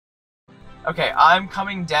Okay, I'm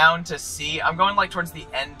coming down to C. I'm going like towards the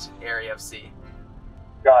end area of C.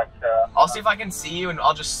 Gotcha. I'll see if I can see you and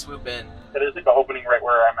I'll just swoop in. It is like the opening right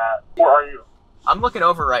where I'm at. Where are you? I'm looking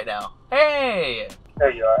over right now. Hey!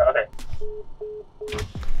 There you are. Okay.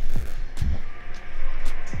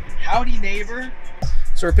 Howdy, neighbor.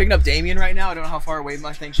 So we're picking up Damien right now. I don't know how far away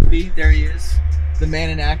my thing should be. There he is. The man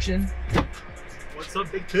in action. What's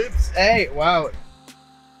up, big tips? Hey, wow.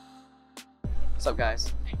 What's up,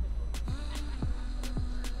 guys?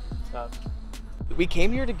 We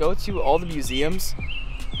came here to go to all the museums.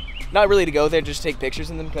 Not really to go there, just take pictures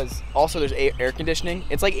in them, because also there's air conditioning.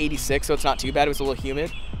 It's like 86, so it's not too bad. It was a little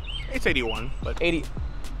humid. It's 81, but 80.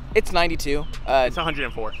 It's 92. it's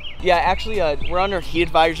 104. Yeah, actually, we're under heat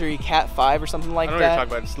advisory Cat 5 or something like I don't that. know what you're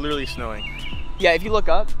talking about. It's literally snowing. Yeah, if you look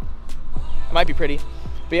up, it might be pretty.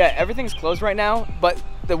 But yeah, everything's closed right now, but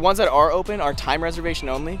the ones that are open are time reservation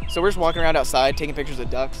only. So we're just walking around outside taking pictures of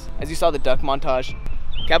ducks. As you saw the duck montage.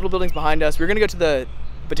 Capitol building's behind us. We're gonna go to the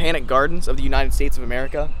Botanic Gardens of the United States of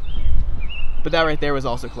America. But that right there was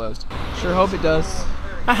also closed. Sure hope it does.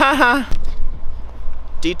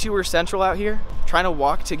 Detour Central out here. Trying to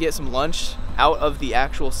walk to get some lunch out of the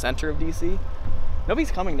actual center of DC.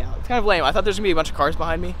 Nobody's coming now. It's kind of lame. I thought there's gonna be a bunch of cars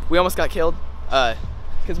behind me. We almost got killed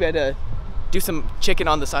because we had to do some chicken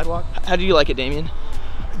on the sidewalk. How do you like it, Damien?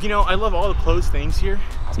 You know, I love all the closed things here.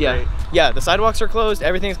 It's great. Yeah, the sidewalks are closed,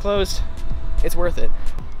 everything's closed. It's worth it.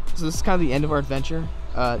 So this is kind of the end of our adventure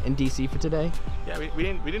in DC for today. Yeah, we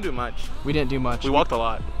didn't do much. We didn't do much. We walked a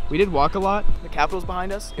lot. We did walk a lot. The Capitol's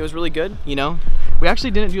behind us. It was really good, you know. We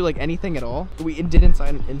actually didn't do like anything at all. We did incite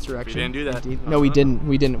an insurrection. We didn't do that. No, we didn't.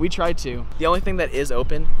 We didn't. We tried to. The only thing that is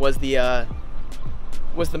open was the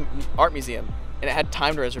art museum, and it had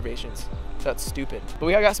timed reservations. That's stupid. But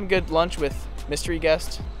we got some good lunch with mystery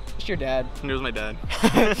guest. It's your dad. It was my dad.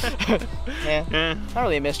 Yeah, not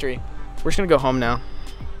really a mystery. We're just gonna go home now.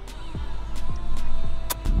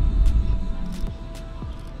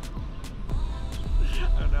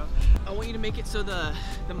 I don't know. I want you to make it so the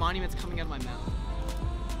monument's coming out of my mouth.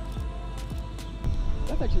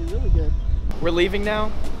 That's actually really good. We're leaving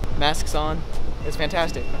now. Masks on. It's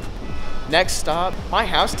fantastic. Next stop, my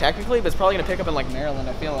house technically, but it's probably gonna pick up in like Maryland,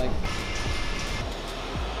 I feel like.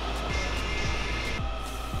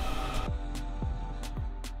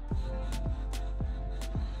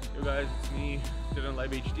 Yo guys, it's me, Dylan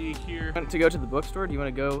Live HD here. To go to the bookstore, do you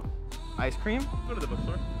want to go ice cream? Go to the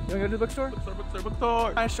bookstore. You want to go to the bookstore? Bookstore.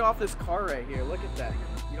 I'm trying to show off this car right here. Look at that.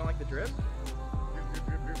 You don't like the drip?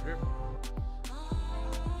 Drip.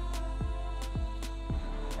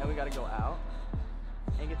 And we got to go out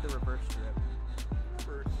and get the reverse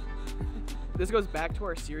drip. This goes back to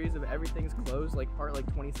our series of everything's closed, like part like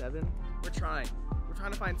 27. We're trying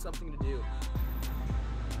to find something to do.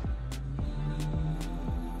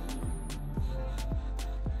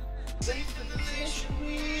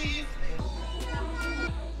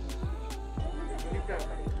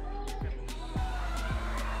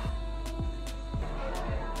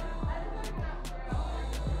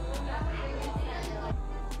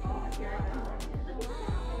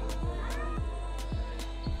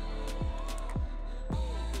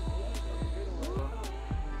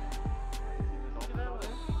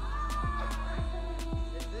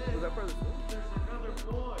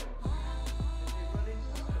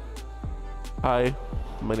 Hi,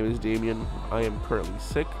 my name is Damien. I am currently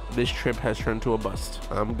sick. This trip has turned to a bust.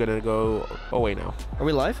 I'm gonna go away now. Are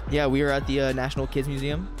we live? Yeah, we are at the National Kids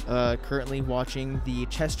Museum, currently watching the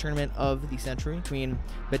chess tournament of the century between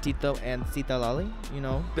Betito and Citlali. You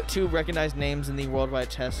know, the two recognized names in the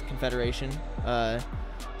Worldwide Chess Confederation.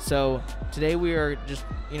 So today we are just,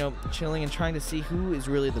 you know, chilling and trying to see who is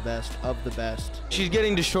really the best of the best. She's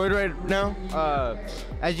getting destroyed right now.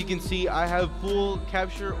 As you can see, I have full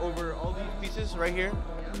capture over all these pieces right here.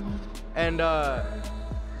 And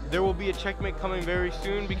there will be a checkmate coming very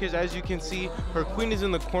soon because as you can see, her queen is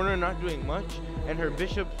in the corner not doing much and her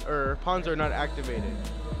bishops or pawns are not activated.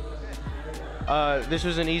 This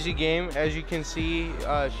was an easy game. As you can see,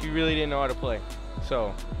 she really didn't know how to play.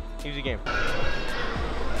 So, easy game.